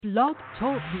Blog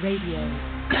Talk Radio.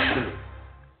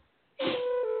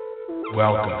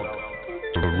 Welcome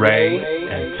to Ray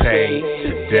and Tay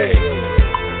Today.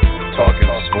 Talking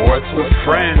sports with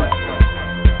friends.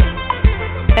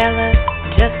 Fellas,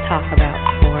 just talk about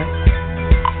sports.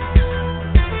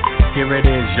 Here it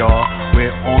is, y'all.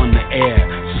 We're on the air.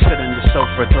 Sit on the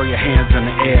sofa, throw your hands in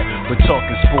the air. We're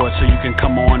talking sports so you can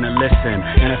come on and listen.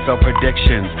 NFL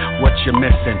predictions, what you're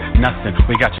missing, nothing.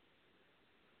 We got you.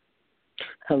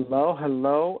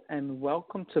 Hello, and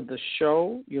welcome to the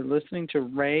show. You're listening to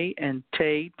Ray and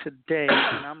Tay Today,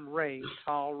 and I'm Ray,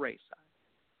 Tall Rayside.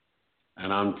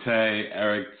 And I'm Tay,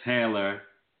 Eric Taylor.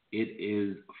 It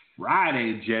is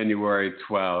Friday, January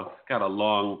 12th. Got a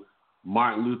long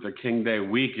Martin Luther King Day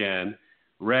weekend.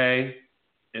 Ray,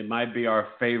 it might be our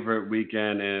favorite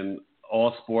weekend in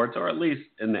all sports, or at least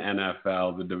in the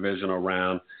NFL, the Divisional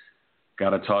Round.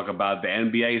 Got to talk about the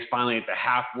NBA is finally at the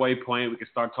halfway point. We can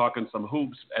start talking some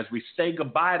hoops as we say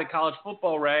goodbye to college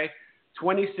football, Ray.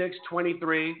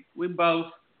 26-23. We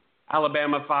both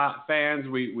Alabama fans.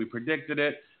 We predicted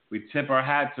it. We tip our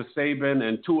hat to Saban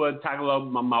and Tua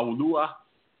Tagovailoa.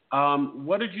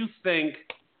 What did you think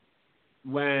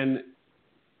when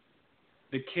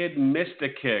the kid missed a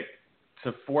kick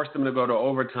to force them to go to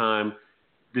overtime?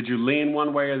 Did you lean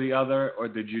one way or the other, or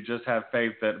did you just have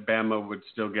faith that Bama would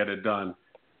still get it done?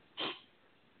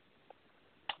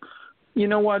 You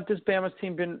know what? This Bama's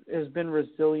team has been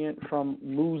resilient from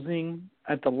losing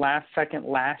at the last second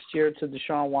last year to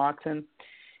Deshaun Watson,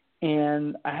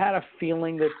 and I had a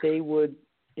feeling that they would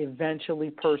eventually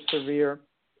persevere.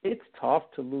 It's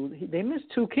tough to lose. They missed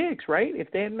two kicks, right?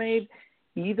 If they had made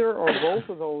either or both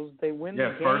of those, they win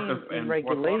the game in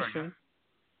regulation.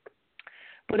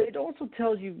 But it also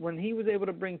tells you when he was able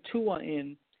to bring Tua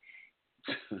in,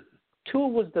 Tua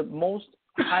was the most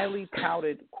highly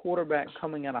touted quarterback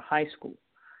coming out of high school.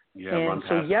 Yeah, and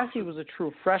so, yes, he was a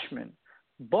true freshman,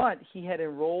 but he had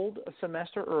enrolled a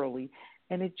semester early,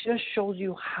 and it just shows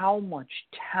you how much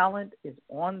talent is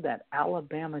on that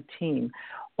Alabama team,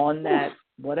 on that,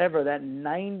 whatever, that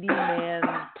 90-man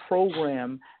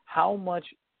program, how much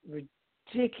ridiculous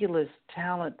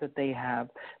talent that they have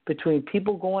between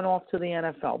people going off to the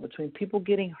NFL, between people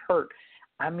getting hurt.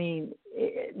 I mean,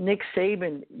 Nick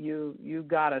Saban, you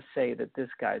got to say that this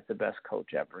guy's the best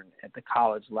coach ever at the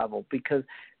college level, because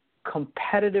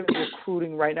competitive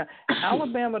recruiting right now,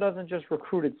 Alabama doesn't just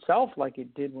recruit itself like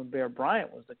it did when Bear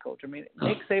Bryant was the coach. I mean,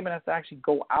 Nick Saban has to actually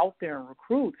go out there and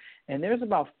recruit, and there's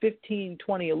about 15,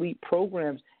 20 elite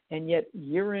programs, and yet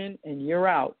year in and year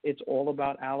out, it's all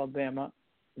about Alabama.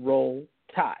 Roll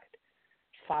Tide.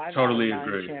 5 totally out of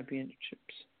 9 agree.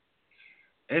 championships.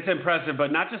 It's impressive,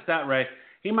 but not just that, Ray.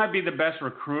 He might be the best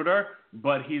recruiter,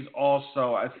 but he's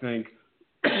also, I think,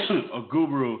 a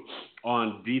guru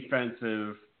on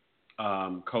defensive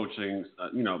coaching,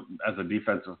 as a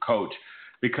defensive coach,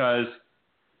 because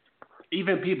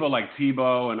even people like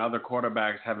Tebow and other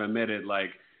quarterbacks have admitted, like,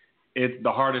 it's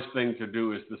the hardest thing to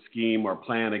do is to scheme or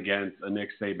plan against a Nick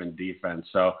Saban defense.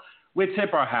 So we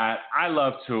tip our hat. I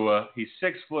love Tua. He's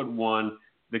 6'1".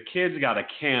 The kid's got a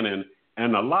cannon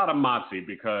and a lot of moxie,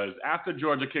 because after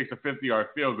Georgia kicks a 50-yard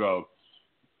field goal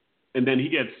and then he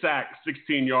gets sacked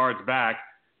 16 yards back,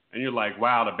 and you're like,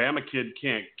 wow, the Bama kid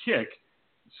can't kick,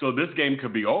 so this game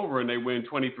could be over, and they win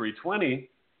 23-20.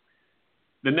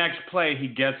 The next play, he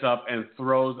gets up and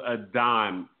throws a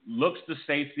dime, looks the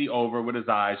safety over with his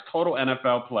eyes, total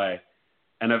NFL play,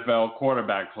 NFL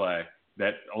quarterback play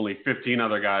that only 15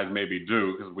 other guys maybe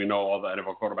do, because we know all the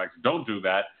NFL quarterbacks don't do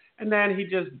that. And then he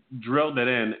just drilled it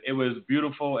in. It was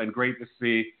beautiful and great to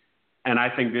see. And I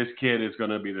think this kid is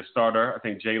going to be the starter. I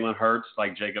think Jalen Hurts,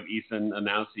 like Jacob Eason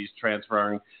announced he's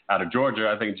transferring out of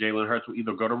Georgia, I think Jalen Hurts will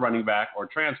either go to running back or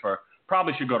transfer.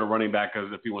 Probably should go to running back,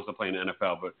 because if he wants to play in the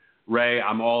NFL. But, Ray,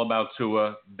 I'm all about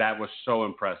Tua. That was so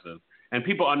impressive. And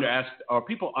people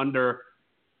under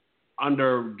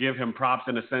give him props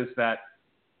in the sense that,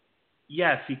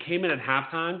 yes, he came in at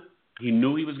halftime. He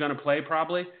knew he was going to play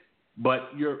probably. But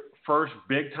your first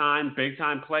big-time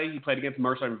play, he played against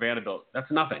Mercer and Vanderbilt.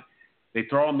 That's nothing. They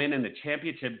throw him in the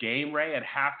championship game, Ray, at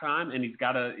halftime, and he's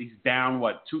down,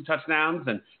 2 touchdowns,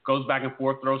 and goes back and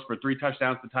forth, throws for 3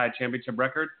 touchdowns to tie a championship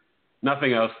record.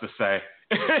 Nothing else to say.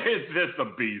 It's just a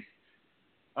beast.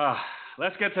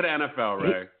 Let's get to the NFL,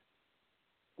 Ray.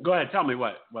 Go ahead. Tell me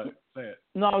what. Say it.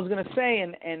 No, I was going to say,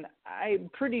 and I'm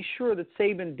pretty sure that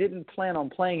Saban didn't plan on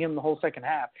playing him the whole second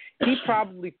half. He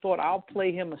probably thought, I'll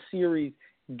play him a series,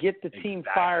 get the team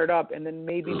fired up, and then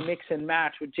maybe mix and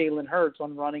match with Jalen Hurts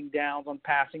on running downs, on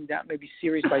passing down, maybe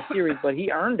series by series. But he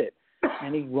earned it,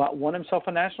 and he won himself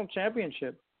a national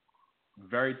championship.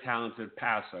 Very talented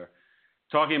passer.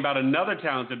 Talking about another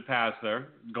talented passer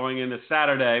going into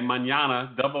Saturday,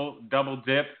 mañana, double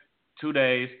dip, 2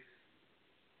 days.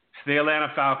 It's the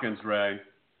Atlanta Falcons, Ray.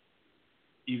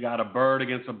 You got a bird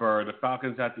against a bird. The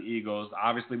Falcons at the Eagles.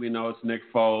 Obviously, we know it's Nick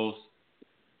Foles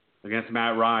against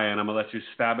Matt Ryan. I'm going to let you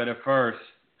stab at it first.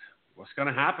 What's going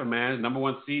to happen, man? Is number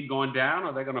 1 seed going down, or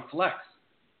are they going to flex?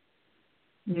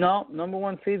 No, number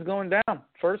 1 seed's going down.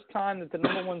 First time that the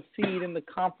number 1 seed in the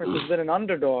conference has been an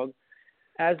underdog,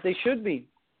 as they should be.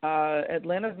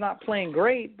 Atlanta's not playing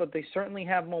great, but they certainly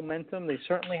have momentum. They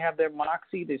certainly have their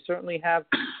moxie. They certainly have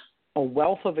a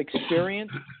wealth of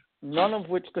experience, none of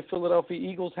which the Philadelphia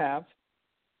Eagles have.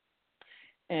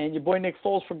 And your boy Nick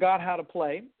Foles forgot how to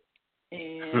play.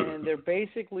 And they're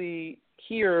basically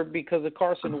here because of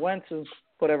Carson Wentz's,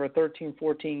 13,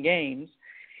 14 games.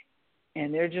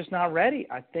 And they're just not ready.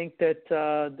 I think that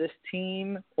this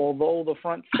team, although the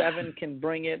front 7 can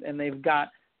bring it and they've got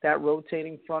that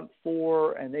rotating front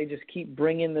 4 and they just keep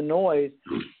bringing the noise,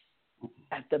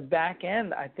 at the back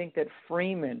end, I think that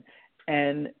Freeman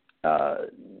and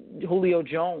Julio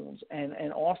Jones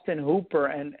and Austin Hooper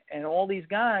and all these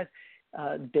guys,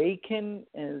 they can,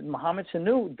 and Mohamed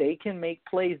Sanu, they can make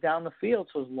plays down the field.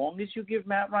 So as long as you give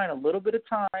Matt Ryan a little bit of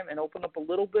time and open up a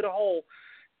little bit of hole,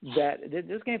 that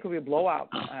this game could be a blowout.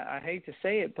 I hate to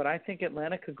say it, but I think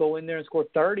Atlanta could go in there and score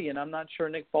 30, and I'm not sure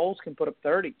Nick Foles can put up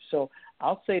 30. So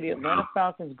I'll say the Atlanta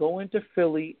Falcons go into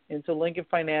Philly, into Lincoln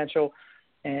Financial,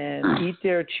 and eat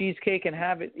their cheesecake and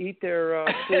have it, eat their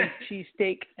Philly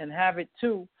cheesesteak and have it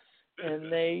too,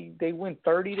 and they win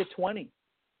 30-20.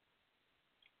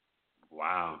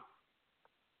 Wow.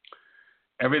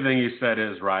 Everything you said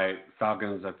is right.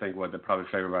 Falcons, I think, they're probably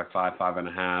favored by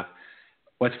 5.5.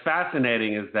 What's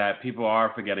fascinating is that people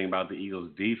are forgetting about the Eagles'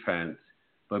 defense,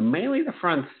 but mainly the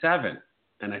front 7.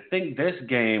 And I think this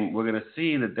game, we're going to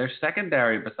see that their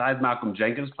secondary, besides Malcolm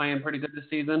Jenkins playing pretty good this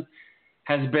season,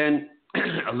 has been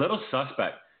a little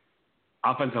suspect.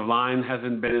 Offensive line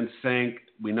hasn't been in sync.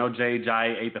 We know Jay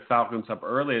Ajayi ate the Falcons up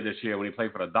earlier this year when he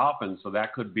played for the Dolphins, so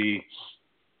that could be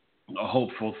a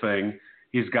hopeful thing.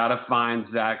 He's got to find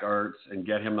Zach Ertz and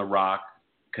get him the rock,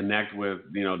 connect with,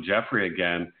 Jeffrey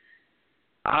again.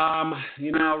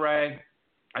 Ray,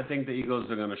 I think the Eagles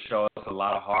are going to show us a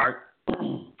lot of heart,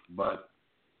 but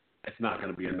it's not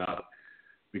going to be enough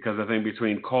because I think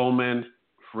between Coleman,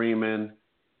 Freeman,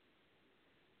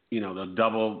 the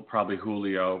double probably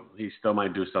Julio, he still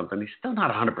might do something. He's still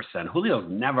not 100%. Julio's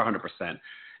never 100%.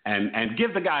 And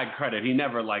give the guy credit. He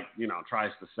never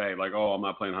tries to say oh, I'm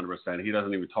not playing 100%. He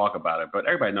doesn't even talk about it, but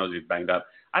everybody knows he's banged up.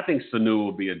 I think Sanu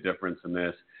will be a difference in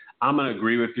this. I'm going to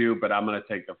agree with you, but I'm going to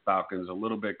take the Falcons a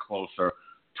little bit closer,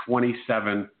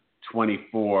 27-24.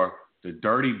 The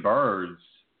Dirty Birds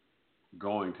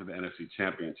going to the NFC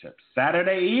Championship.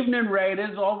 Saturday evening, Ray,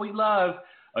 this is all we love.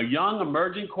 A young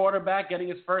emerging quarterback getting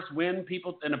his first win.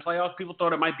 People in the playoffs, people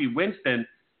thought it might be Winston,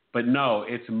 but no,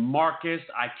 it's Marcus.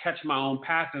 I catch my own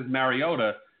passes,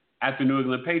 Mariota, at the New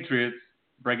England Patriots.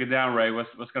 Break it down, Ray.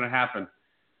 What's going to happen?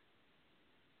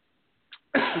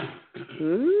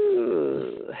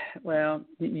 Ooh. Well,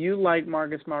 you like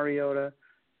Marcus Mariota.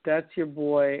 That's your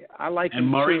boy. I like him too.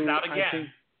 And Murray's out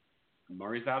again.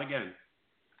 Murray's out again.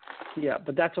 Yeah,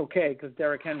 but that's okay because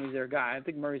Derrick Henry's their guy. I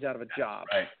think Murray's out of a job.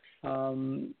 Right.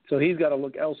 So he's got to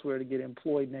look elsewhere to get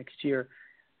employed next year.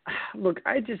 Look,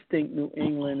 I just think New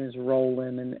England is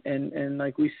rolling. And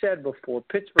like we said before,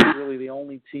 Pittsburgh's really the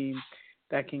only team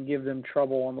that can give them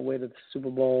trouble on the way to the Super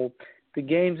Bowl. The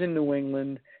game's in New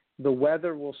England. The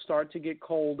weather will start to get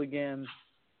cold again.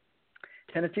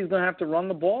 Tennessee's going to have to run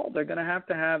the ball. They're going to have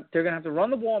to run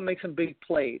the ball and make some big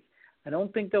plays. I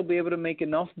don't think they'll be able to make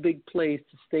enough big plays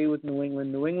to stay with New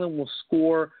England. New England will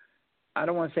score, I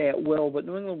don't want to say at will, but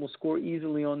New England will score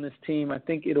easily on this team. I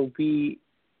think it'll be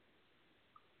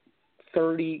a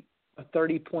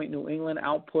 30-point New England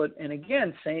output. And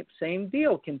again, same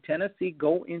deal. Can Tennessee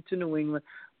go into New England,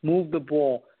 move the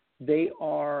ball? They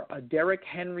are a Derrick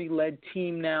Henry-led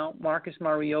team now. Marcus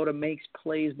Mariota makes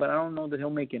plays, but I don't know that he'll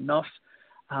make enough.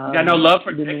 You got no love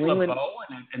for Dick LeBeau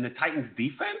and the Titans'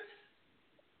 defense?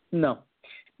 No.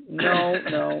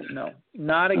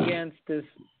 Not against this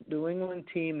New England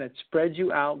team that spreads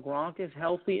you out. Gronk is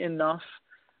healthy enough,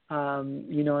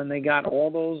 and they got all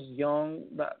those young,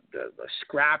 the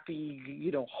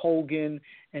scrappy, Hogan,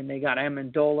 and they got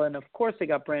Amendola, and of course they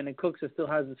got Brandon Cooks that still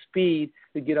has the speed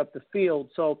to get up the field.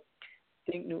 So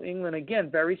I think New England, again,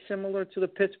 very similar to the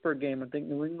Pittsburgh game. I think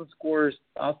New England scores,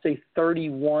 I'll say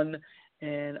 31,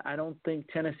 and I don't think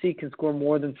Tennessee can score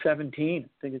more than 17. I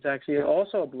think it's actually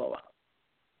also a blowout.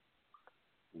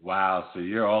 Wow, so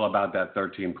you're all about that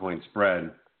 13-point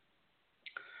spread.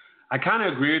 I kind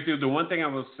of agree with you. The one thing I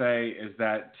will say is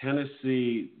that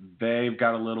Tennessee, they've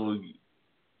got a little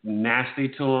nasty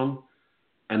to them,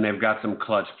 and they've got some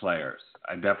clutch players.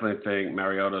 I definitely think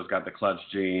Mariota's got the clutch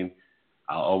gene.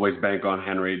 I'll always bank on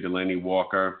Henry, Delaney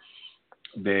Walker.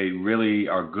 They really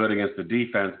are good against the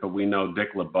defense, but we know Dick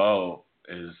LeBeau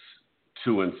is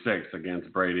 2-6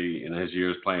 against Brady in his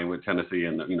years playing with Tennessee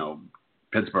and,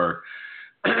 Pittsburgh.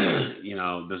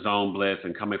 The zone blitz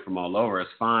and coming from all over is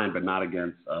fine, but not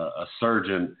against a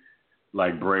surgeon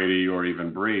like Brady or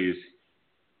even Breeze.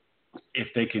 If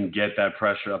they can get that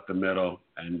pressure up the middle,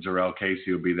 and Jarrell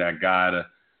Casey will be that guy to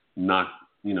knock,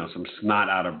 some snot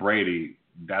out of Brady,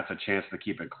 that's a chance to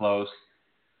keep it close.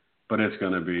 But it's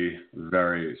going to be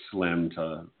very slim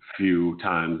to few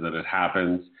times that it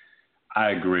happens.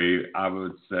 I agree. I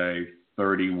would say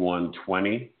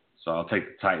 31-20. So I'll take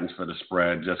the Titans for the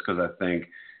spread just because I think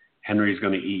Henry's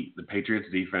going to eat. The Patriots'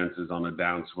 defense is on a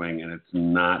downswing, and it's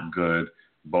not good.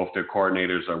 Both their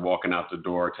coordinators are walking out the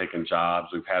door, taking jobs.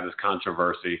 We've had this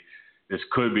controversy. This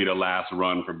could be the last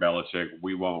run for Belichick.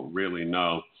 We won't really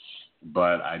know.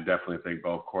 But I definitely think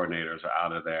both coordinators are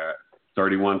out of there.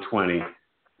 31-20.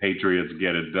 Patriots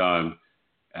get it done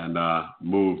and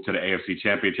move to the AFC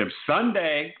Championship.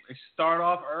 Sunday, they start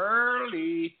off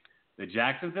early. The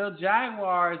Jacksonville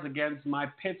Jaguars against my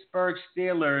Pittsburgh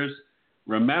Steelers.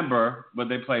 Remember, when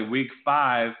they play Week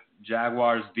 5,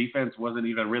 Jaguars' defense wasn't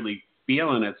even really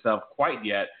feeling itself quite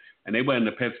yet. And they went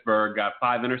into Pittsburgh, got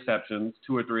 5 interceptions,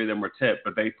 2 or 3 of them were tipped,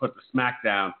 but they put the smack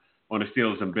down on the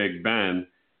Steelers in Big Ben.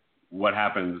 What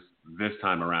happens this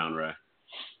time around, Ray?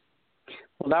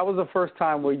 Well, that was the first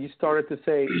time where you started to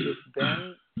say, is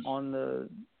Ben on the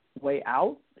way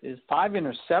out? Is 5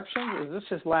 interceptions? Is this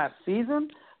his last season?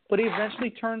 But he eventually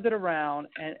turned it around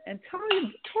and talk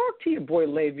to your boy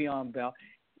Le'Veon Bell.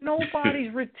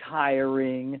 Nobody's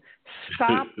retiring.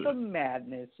 Stop the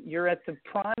madness. You're at the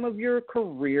prime of your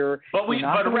career. But Ray,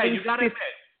 you got to admit,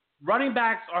 running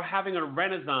backs are having a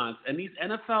renaissance, and these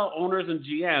NFL owners and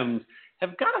GMs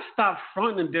have got to stop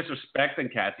fronting and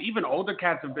disrespecting cats. Even older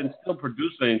cats have been still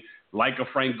producing like a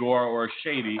Frank Gore or a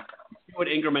Shady. See what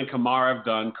Ingram and Kamara have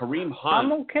done. Kareem Hunt.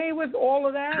 I'm okay with all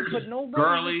of that, but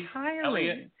nobody's retiring.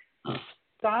 Elliott.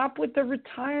 Stop with the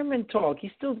retirement talk. He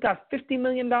still got $50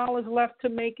 million left to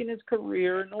make in his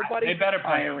career. Nobody's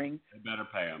retiring. They better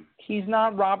pay him. He's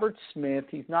not Robert Smith.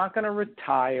 He's not going to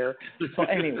retire. So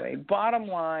anyway, bottom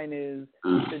line is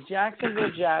the Jacksonville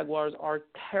Jaguars are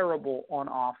terrible on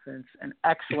offense and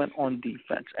excellent on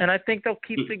defense. And I think they'll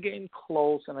keep the game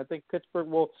close, and I think Pittsburgh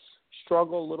will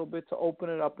struggle a little bit to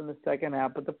open it up in the second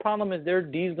half. But the problem is their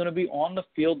D is going to be on the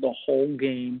field the whole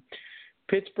game.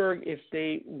 Pittsburgh, if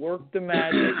they work the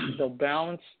magic,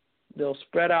 they'll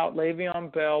spread out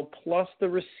Le'Veon Bell plus the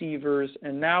receivers,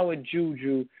 and now with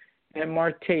Juju and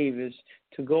Martavis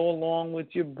to go along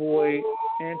with your boy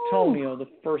Antonio, the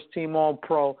first-team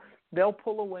All-Pro. They'll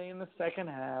pull away in the second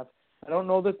half. I don't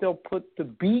know that they'll put the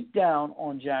beat down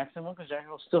on Jacksonville because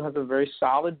Jacksonville still has a very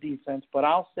solid defense, but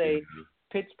I'll say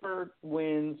Pittsburgh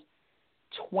wins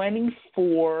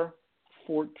 24-14.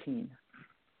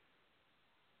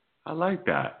 I like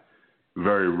that.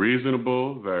 Very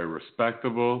reasonable, very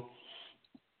respectable.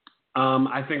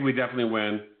 I think we definitely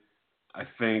win. I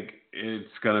think it's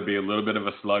going to be a little bit of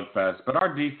a slugfest. But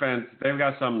our defense, they've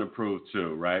got something to prove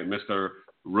too, right? Mr.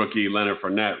 Rookie Leonard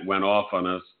Fournette went off on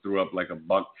us, threw up like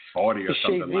 $140 or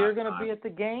something. Is Shazier going to be at the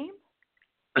game?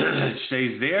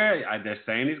 Shazier, they're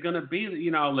saying he's going to be.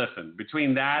 Listen,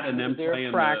 between that and them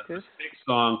playing the stick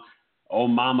song, Oh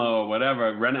Mama or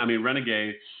whatever,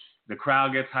 Renegade, the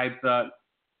crowd gets hyped up.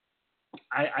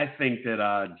 I think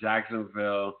that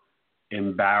Jacksonville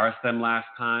embarrassed them last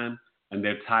time, and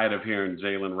they're tired of hearing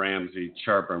Jalen Ramsey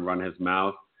chirp and run his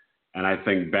mouth. And I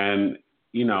think Ben,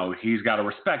 he's got to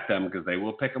respect them because they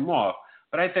will pick him off.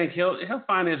 But I think he'll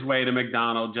find his way to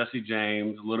McDonald, Jesse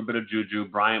James, a little bit of Juju.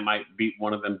 Bryant might beat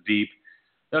one of them deep.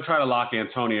 They'll try to lock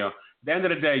Antonio. At the end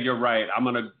of the day, you're right. I'm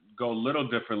going to go a little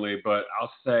differently, but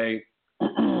I'll say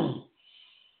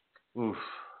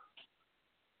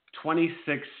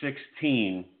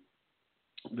 26-16,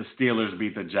 the Steelers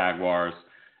beat the Jaguars,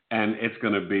 and it's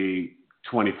going to be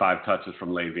 25 touches from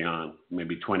Le'Veon,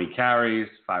 maybe 20 carries,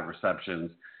 5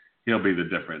 receptions. He'll be the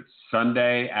difference.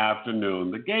 Sunday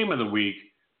afternoon, the game of the week,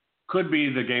 could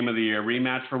be the game of the year,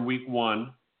 rematch from week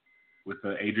 1 with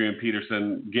the Adrian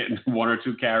Peterson getting 1 or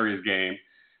 2 carries game,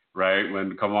 right,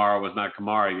 when Kamara was not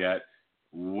Kamara yet.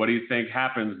 What do you think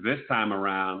happens this time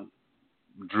around,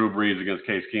 Drew Brees against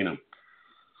Case Keenum?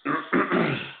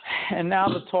 And now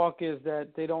the talk is that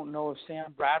they don't know if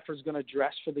Sam Bradford's going to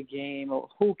dress for the game. Or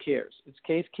who cares? It's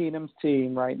Case Keenum's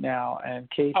team right now, and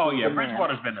Case. Oh yeah, is the man.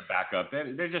 Bridgewater's been the backup.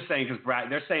 They're just saying because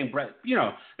they're saying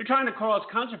they're trying to cause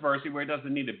controversy where it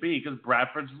doesn't need to be because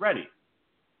Bradford's ready,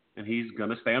 and he's going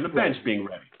to stay on the bench being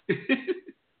ready.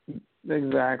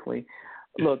 Exactly.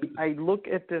 Look, I look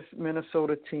at this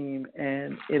Minnesota team,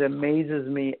 and it amazes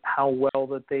me how well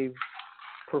that they've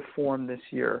performed this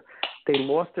year. They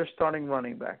lost their starting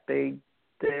running back.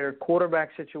 Their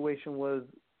quarterback situation was,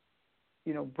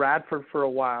 Bradford for a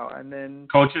while, and then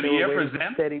Coach of the Year for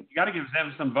Zim. You got to give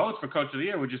Zim some votes for Coach of the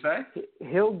Year. Would you say?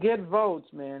 He'll get votes,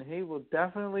 man. He will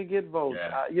definitely get votes.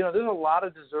 Yeah. There's a lot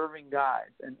of deserving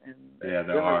guys, and there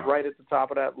they're are right at the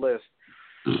top of that list.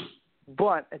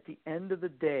 But at the end of the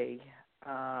day,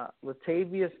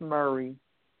 Latavius Murray,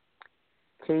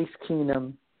 Case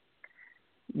Keenum,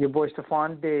 your boy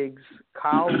Stephon Diggs,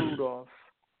 Kyle Rudolph,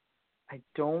 I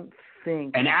don't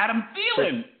think... And Adam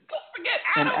Thielen. Don't forget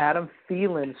Adam. And Adam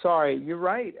Thielen. Sorry, you're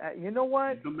right. You know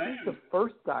what? The man. He's the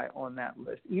first guy on that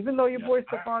list. Even though your boy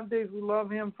Stephon Diggs, we love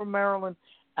him from Maryland,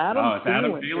 Adam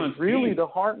Thielen is really the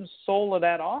heart and soul of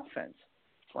that offense,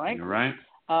 frankly. You're right.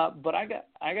 But I got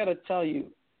to tell you,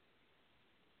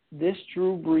 this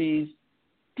Drew Brees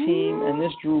team and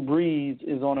this Drew Brees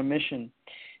is on a mission.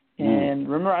 And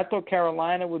remember, I thought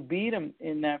Carolina would beat him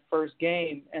in that first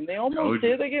game, and they almost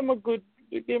did. They gave him a good,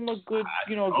 good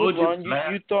run.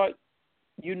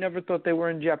 You never thought they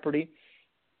were in jeopardy.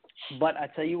 But I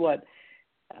tell you what,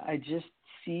 I just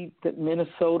see that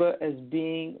Minnesota as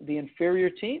being the inferior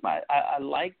team. I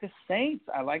like the Saints.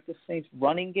 I like the Saints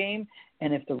running game.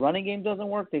 And if the running game doesn't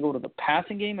work, they go to the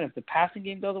passing game. And if the passing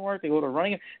game doesn't work, they go to the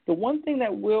running game. The one thing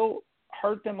that will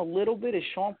hurt them a little bit is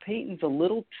Sean Payton's a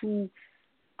little too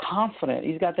confident.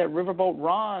 He's got that Riverboat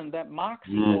Ron, that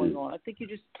moxie going on. I think you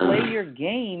just play your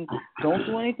game. Don't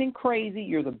do anything crazy.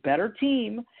 You're the better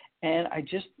team. And I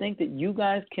just think that you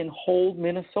guys can hold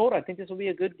Minnesota. I think this will be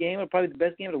a good game. It'll probably be the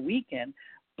best game of the weekend.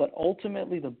 But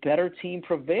ultimately, the better team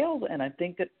prevails. And I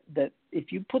think that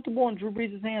if you put the ball in Drew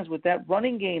Brees' hands with that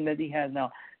running game that he has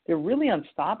now, they're really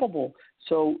unstoppable.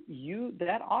 So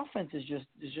that offense is just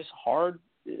hard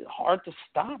to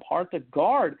stop, hard to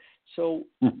guard. So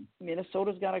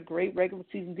Minnesota's got a great regular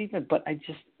season defense, but I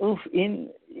just in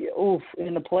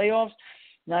the playoffs,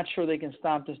 not sure they can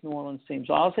stop this New Orleans team.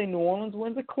 So I'll say New Orleans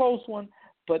wins a close one,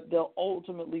 but they'll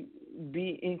ultimately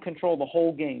be in control the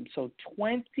whole game. So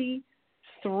 23-18,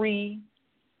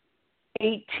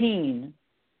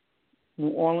 New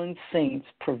Orleans Saints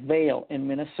prevail in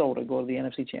Minnesota, go to the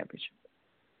NFC Championship.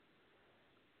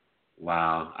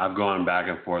 Wow. I've gone back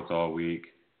and forth all week.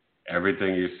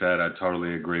 Everything you said, I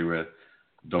totally agree with.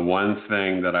 The one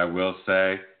thing that I will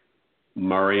say,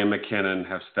 Murray and McKinnon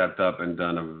have stepped up and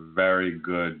done a very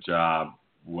good job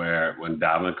where when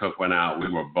Dalvin Cook went out, we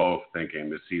were both thinking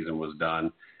the season was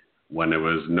done. When it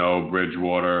was no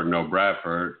Bridgewater, no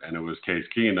Bradford, and it was Case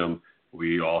Keenum,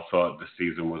 we all thought the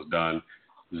season was done.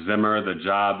 Zimmer, the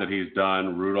job that he's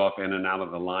done, Rudolph in and out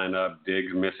of the lineup,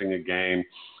 Diggs missing a game.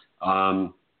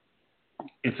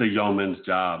 It's a yeoman's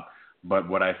job. But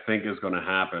what I think is going to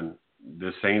happen,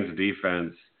 the Saints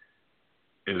defense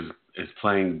is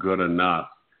playing good enough.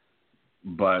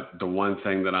 But the one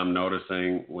thing that I'm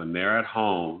noticing when they're at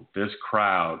home, this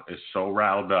crowd is so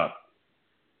riled up.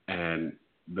 And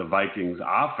the Vikings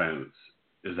offense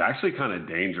is actually kind of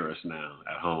dangerous now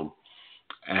at home.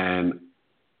 And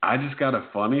I just got a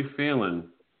funny feeling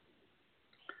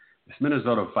this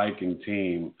Minnesota Viking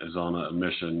team is on a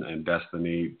mission and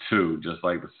destiny too, just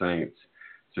like the Saints,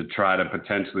 to try to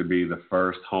potentially be the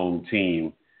first home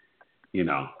team. You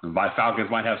know, the Falcons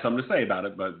might have something to say about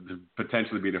it, but to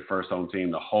potentially be the first home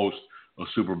team to host a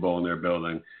Super Bowl in their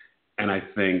building. And I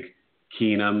think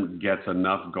Keenum gets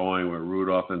enough going with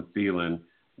Rudolph and Thielen.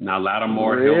 Now,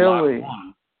 Lattimore,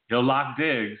 he'll lock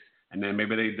Diggs, and then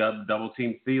maybe they double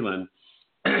team Thielen.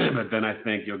 But then I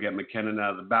think you'll get McKinnon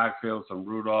out of the backfield, some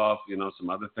Rudolph, some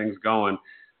other things going.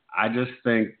 I just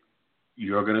think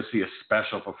you're going to see a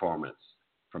special performance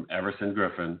from Everson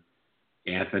Griffin,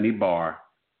 Anthony Barr,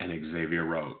 and Xavier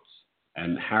Rhodes.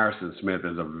 And Harrison Smith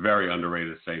is a very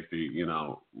underrated safety.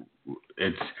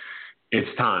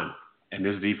 It's time, and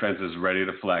this defense is ready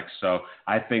to flex. So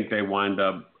I think they wind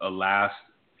up a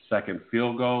last-second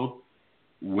field goal,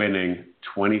 winning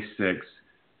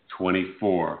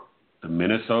 26-24. The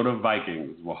Minnesota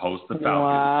Vikings will host the Falcons.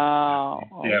 Wow.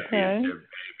 Championship,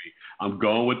 baby. I'm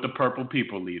going with the Purple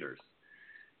People leaders.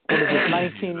 What is it,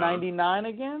 1999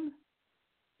 again?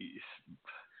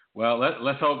 Well,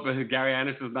 let's hope that Gary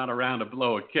Anderson's not around to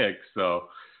blow a kick. So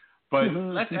But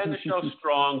let's end the show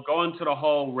strong. Go into the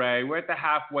whole Ray. We're at the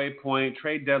halfway point.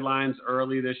 Trade deadlines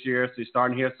early this year, so you're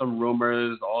starting to hear some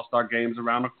rumors. All-Star games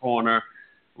around the corner.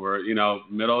 We're,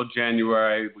 middle of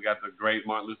January. We got the great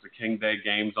Martin Luther King Day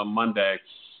games on Monday.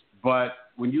 But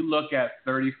when you look at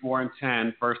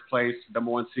 34-10, first place,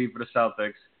 number one seed for the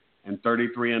Celtics, and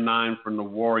 33-9 from the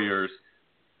Warriors,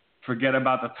 forget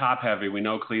about the top heavy. We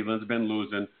know Cleveland's been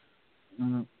losing.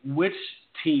 Which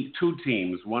two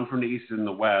teams, one from the East and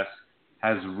the West,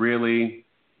 has really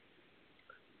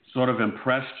sort of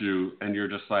impressed you, and you're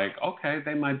just like, okay,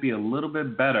 they might be a little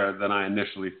bit better than I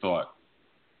initially thought?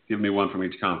 Give me one from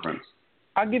each conference.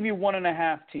 I'll give you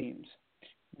 1.5 teams,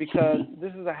 because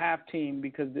this is a half team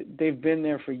because they've been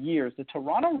there for years. The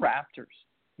Toronto Raptors,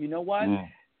 you know what?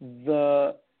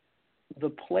 The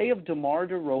play of DeMar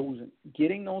DeRozan,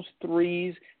 getting those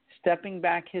threes, stepping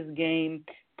back his game,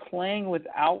 playing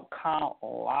without Kyle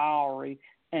Lowry,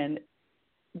 and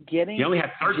getting. He only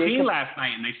had 13 last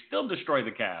night, and they still destroyed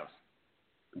the Cavs.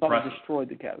 Impressive. Destroyed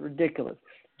the Cavs. Ridiculous.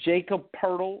 Jakob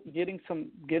Poeltl getting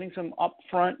some up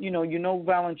front.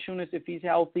 Valanciunas, if he's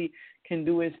healthy, can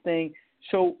do his thing.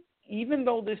 So even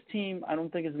though this team, I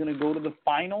don't think is going to go to the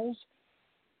finals,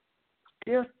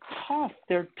 they're tough.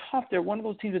 They're one of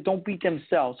those teams that don't beat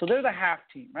themselves. So they're the half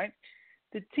team, right?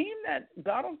 The team that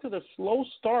got off to the slow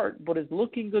start but is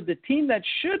looking good, the team that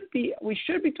we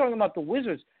should be talking about the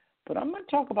Wizards, but I'm going to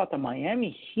talk about the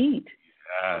Miami Heat.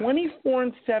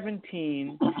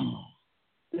 24-17,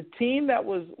 the team that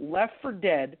was left for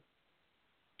dead.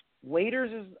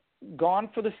 Waiters is gone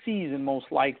for the season most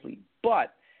likely,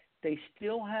 but they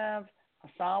still have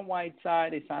Hassan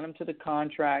Whiteside. They signed him to the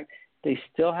contract. They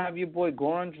still have your boy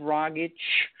Goran Dragic,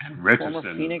 former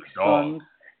Phoenix Suns,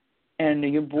 and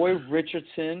your boy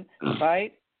Richardson,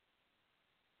 right?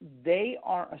 They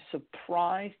are a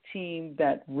surprise team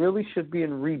that really should be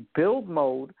in rebuild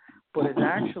mode, but is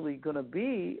actually going to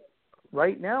be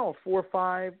right now a 4 or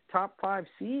 5, top 5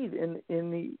 seed in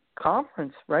the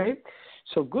conference, right?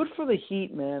 So good for the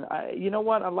Heat, man. You know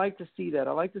what? I like to see that.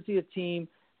 I like to see a team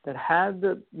that had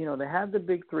they had the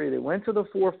big three. They went to the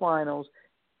 4 finals,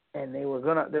 and they were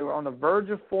on the verge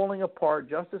of falling apart.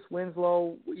 Justice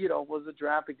Winslow, was a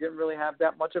draft pick, didn't really have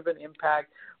that much of an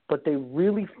impact, but they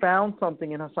really found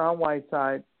something in Hassan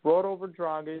Whiteside, brought over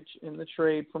Dragic in the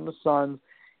trade from the Suns,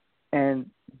 and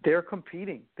they're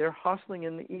competing. They're hustling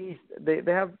in the East. They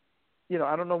have,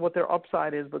 I don't know what their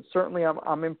upside is, but certainly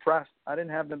I'm impressed. I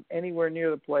didn't have them anywhere near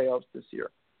the playoffs this year.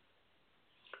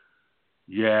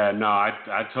 Yeah, no,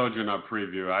 I told you in our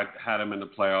preview, I had them in the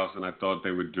playoffs, and I thought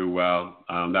they would do well.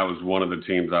 That was one of the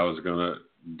teams I was going to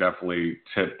definitely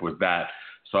tip with that.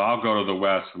 So I'll go to the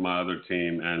West for my other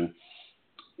team, and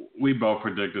we both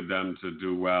predicted them to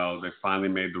do well. They finally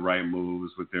made the right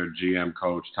moves with their GM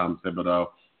coach, Tom Thibodeau.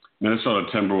 Minnesota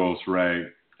Timberwolves, Ray,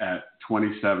 at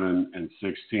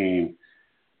 27-16,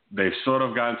 they've sort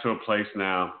of gotten to a place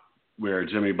now where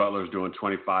Jimmy Butler's doing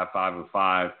 25, 5, and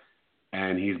 5,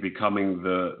 and he's becoming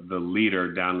the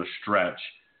leader down the stretch.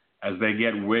 As they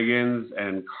get Wiggins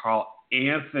and Carl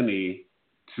Anthony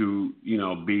to,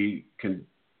 be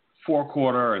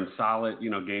four-quarter and solid,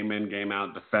 game in, game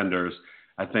out defenders,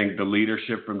 I think the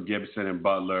leadership from Gibson and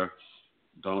Butler,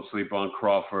 don't sleep on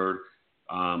Crawford.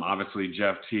 Obviously,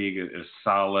 Jeff Teague is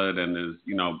solid and is,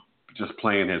 just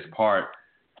playing his part.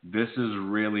 This is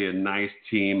really a nice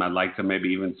team. I'd like to maybe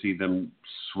even see them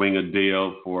swing a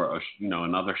deal for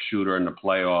another shooter in the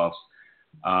playoffs.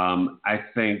 I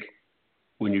think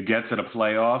when you get to the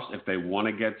playoffs, if they want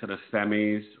to get to the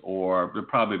semis, or they'll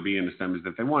probably be in the semis,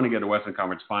 if they want to get to Western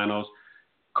Conference Finals,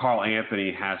 Carl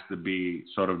Anthony has to be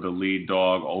sort of the lead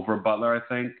dog over Butler, I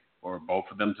think, or both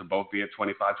of them to both be at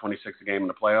 25, 26 a game in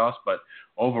the playoffs. But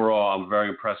overall, I'm very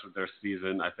impressed with their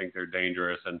season. I think they're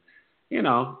dangerous. And,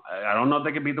 I don't know if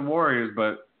they can beat the Warriors,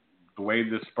 but the way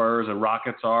the Spurs and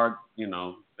Rockets are,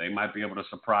 they might be able to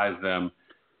surprise them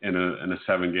in a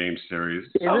 7-game series.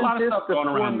 Isn't a lot of stuff going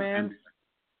around.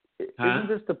 Isn't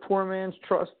this the poor man's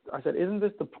trust? I said, isn't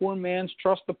this the poor man's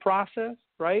trust the process,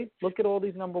 right? Look at all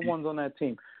these number ones on that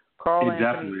team. Carl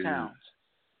Anthony Towns.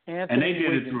 And they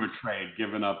did it through a trade,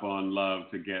 giving up on Love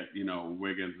to get,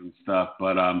 Wiggins and stuff.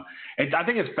 But I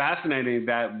think it's fascinating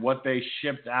that what they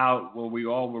shipped out, we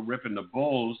all were ripping the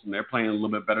Bulls, and they're playing a little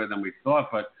bit better than we thought.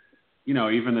 But,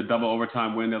 even the double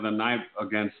overtime win the other night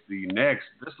against the Knicks,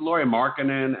 this Lauri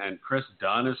Markkanen and Chris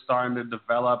Dunn is starting to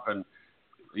develop. And,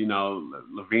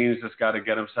 Levine's just got to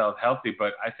get himself healthy.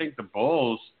 But I think the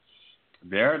Bulls,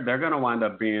 they're going to wind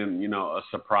up being, a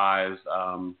surprise.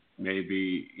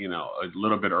 Maybe, a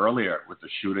little bit earlier with the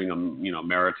shooting of,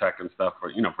 Meritek and stuff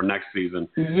for next season.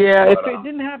 Yeah, but, if they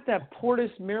didn't have that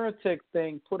Portis Meritek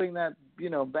thing, putting that,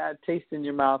 bad taste in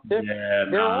your mouth.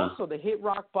 They're also, they hit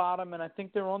rock bottom, and I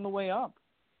think they're on the way up.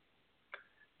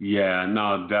 Yeah,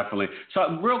 no, definitely.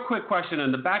 So, real quick question.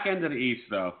 In the back end of the East,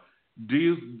 though,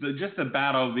 just the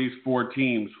battle of these four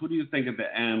teams, who do you think at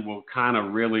the end will kind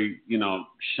of really,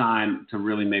 shine to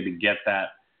really maybe get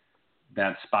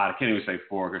that spot? I can't even say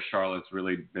four because Charlotte's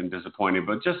really been disappointing,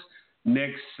 but just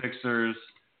Knicks, Sixers,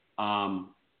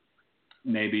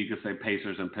 maybe you could say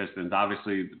Pacers and Pistons.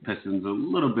 Obviously, the Pistons a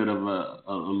little bit of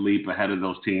a leap ahead of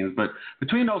those teams, but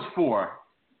between those four,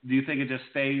 do you think it just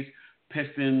stays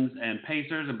Pistons and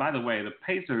Pacers? And by the way, the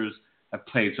Pacers have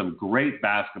played some great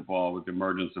basketball with the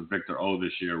emergence of Victor O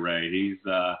this year, Ray. He's,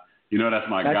 that's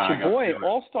my guy. That's your boy,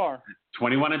 All-Star.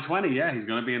 21 and 20, yeah, he's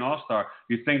going to be an All-Star.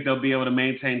 You think they'll be able to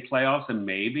maintain playoffs and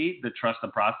maybe trust the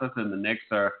process and the Knicks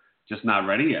are just not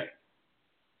ready yet?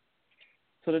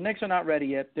 So the Knicks are not ready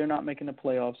yet. They're not making the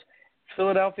playoffs.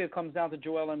 Philadelphia comes down to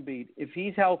Joel Embiid. If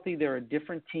he's healthy, they're a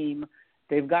different team.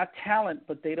 They've got talent,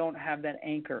 but they don't have that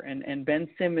anchor. And Ben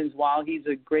Simmons, while he's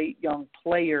a great young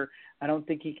player, I don't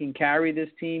think he can carry this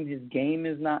team. His game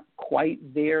is not quite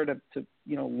there to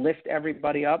lift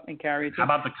everybody up and carry it. How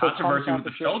about the controversy with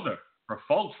the shoulder for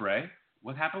Fultz, Ray?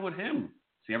 What happened with him?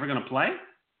 Is he ever going to play?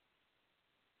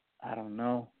 I don't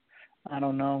know.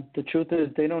 The truth is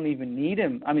they don't even need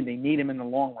him. I mean, they need him in the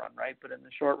long run, right? But in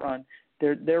the short run,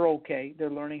 they're okay.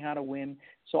 They're learning how to win.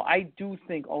 So I do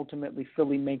think ultimately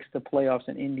Philly makes the playoffs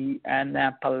and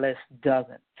Indianapolis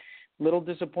doesn't. Little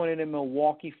disappointed in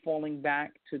Milwaukee falling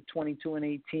back to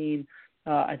 22-18.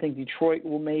 I think Detroit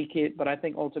will make it, but I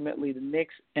think ultimately the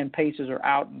Knicks and Pacers are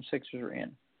out and Sixers are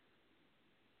in.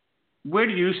 Where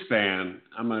do you stand?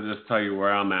 I'm going to just tell you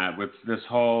where I'm at with this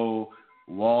whole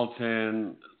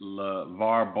Walton,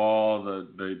 LeVar Ball,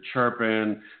 the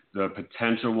chirping, the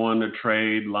potential one to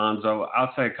trade Lonzo.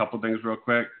 I'll say a couple things real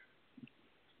quick.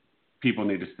 People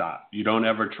need to stop. You don't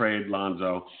ever trade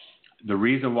Lonzo. The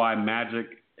reason why Magic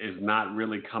is not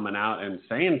really coming out and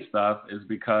saying stuff is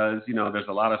because, there's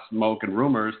a lot of smoke and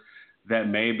rumors that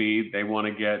maybe they want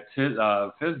to get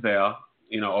Fizdale,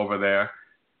 over there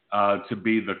to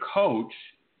be the coach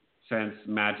since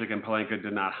Magic and Pelinka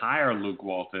did not hire Luke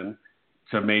Walton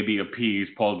to maybe appease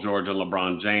Paul George and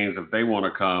LeBron James if they want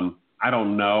to come. I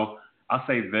don't know. I'll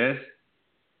say this.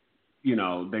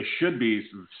 They should be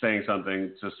saying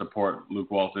something to support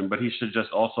Luke Walton, but he should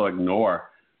just also ignore,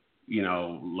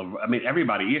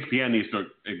 everybody, ESPN needs to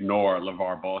ignore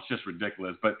LeVar Ball. It's just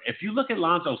ridiculous. But if you look at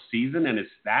Lonzo's season and his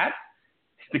stats,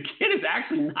 the kid is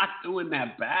actually not doing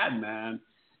that bad, man.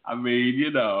 I mean,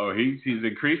 he's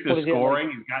increased his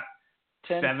scoring. He's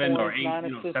got 7 or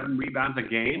 8, 7 rebounds a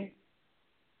game.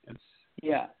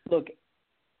 Yeah, look,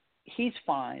 he's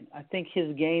fine. I think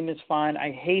his game is fine.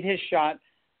 I hate his shot.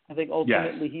 I think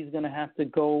ultimately he's going to have to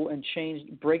go and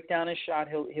break down his shot.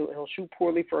 He'll shoot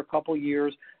poorly for a couple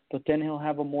years, but then he'll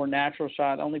have a more natural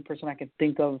shot. The only person I can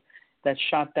think of that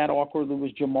shot that awkwardly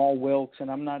was Jamal Wilkes,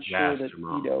 and I'm not sure that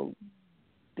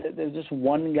there's just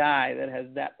one guy that has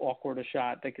that awkward a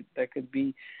shot that could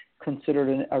be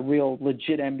considered a real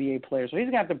legit NBA player. So he's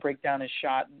going to have to break down his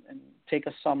shot and take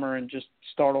a summer and just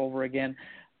start over again.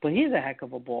 But he's a heck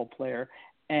of a ball player.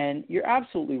 And you're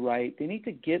absolutely right. They need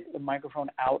to get the microphone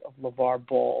out of LeVar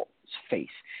Ball's face.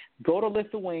 Go to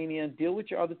Lithuania, deal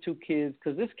with your other two kids,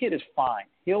 because this kid is fine.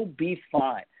 He'll be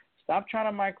fine. Stop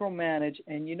trying to micromanage.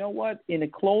 And you know what? In a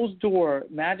closed door,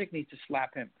 Magic needs to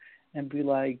slap him and be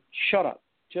like, shut up.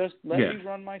 Just let me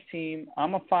run my team.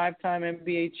 I'm a 5-time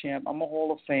NBA champ. I'm a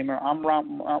Hall of Famer. I'm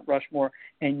Mount Rushmore,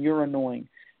 and you're annoying.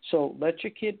 So let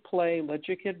your kid play. Let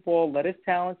your kid ball. Let his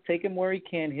talents take him where he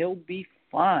can. He'll be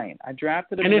fine. I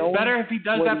drafted him. And it's better if he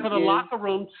does that for the locker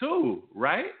room too,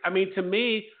 right? I mean, to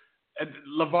me,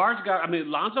 Lonzo's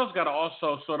got to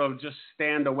also sort of just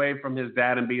stand away from his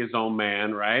dad and be his own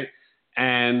man, right?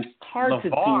 And hard to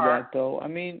do that, though. I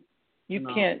mean, you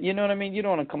can't. You know what I mean? You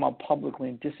don't want to come out publicly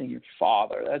and dissing your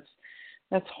father.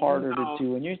 That's harder to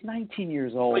do. And you're 19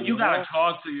 years old. But you got to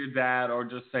talk to your dad or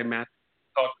just say, man,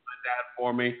 talk to my dad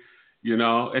for me.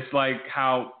 It's like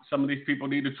how some of these people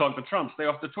need to talk to Trump. Stay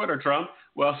off the Twitter, Trump.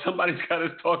 Well, somebody's got to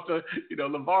talk to,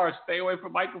 LeVar, stay away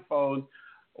from microphones.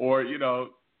 Or,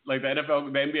 like the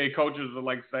NFL, the NBA coaches are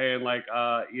like saying, like,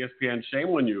 ESPN, shame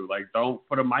on you. Like, don't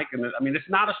put a mic in it. I mean, it's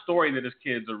not a story that his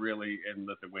kids are really in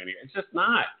Lithuania. It's just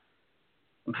not.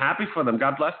 I'm happy for them.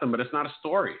 God bless them. But it's not a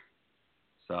story.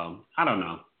 So, I don't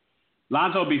know.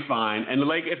 Lonzo will be fine. And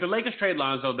if the Lakers trade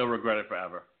Lonzo, they'll regret it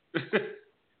forever.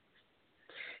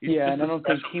 Yeah, and I don't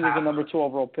think he was a number 2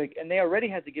 overall pick. And they already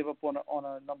had to give up on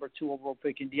a number 2 overall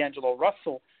pick in D'Angelo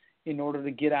Russell in order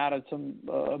to get out of some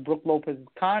Brook Lopez's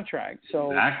contract.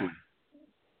 So exactly.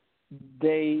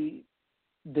 they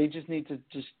They just need to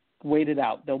just wait it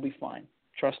out. They'll be fine.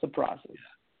 Trust the process.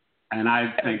 And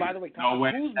I think, by the way, no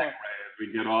way, Kuzma, as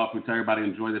we get off, we tell everybody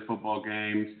enjoy the football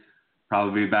games.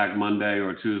 Probably be back Monday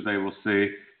or Tuesday, we'll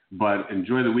see. But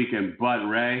enjoy the weekend. But,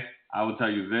 Ray, I will tell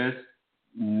you this,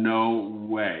 no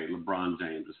way LeBron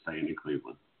James is staying in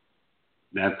Cleveland.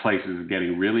 That place is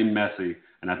getting really messy,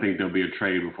 and I think there'll be a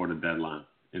trade before the deadline.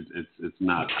 It's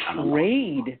not.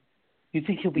 Trade? You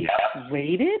think he'll be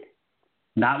traded?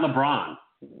 Not LeBron.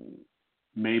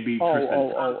 Maybe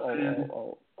Tristan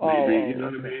Thompson. Maybe, you know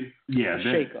what I mean? Yeah.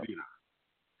 You know.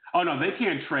 Oh, no, they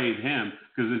can't trade him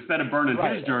because instead of burning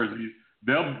his jerseys,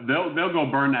 they'll go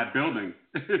burn that building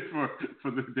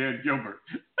for the Dan Gilbert.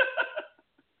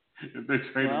 If they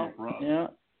trade LeBron. Yeah.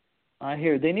 I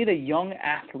hear they need a young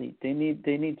athlete. They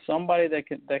need somebody that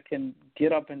can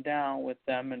get up and down with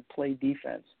them and play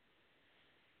defense.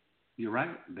 You're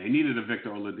right. They needed a Victor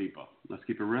Oladipo. Let's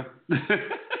keep it real.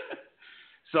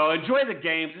 So enjoy the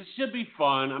games. It should be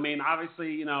fun. I mean,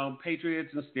 obviously, you know,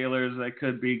 Patriots and Steelers, they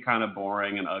could be kind of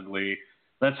boring and ugly.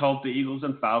 Let's hope the Eagles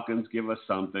and Falcons give us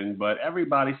something. But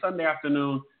everybody, Sunday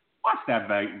afternoon, watch that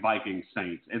Vikings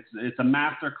Saints. It's a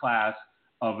master class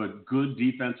of a good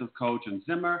defensive coach in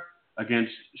Zimmer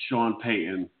against Sean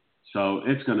Payton. So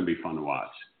it's going to be fun to watch.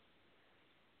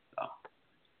 So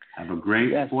have a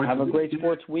great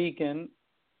sports weekend.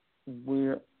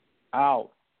 We're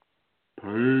out.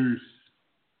 Peace.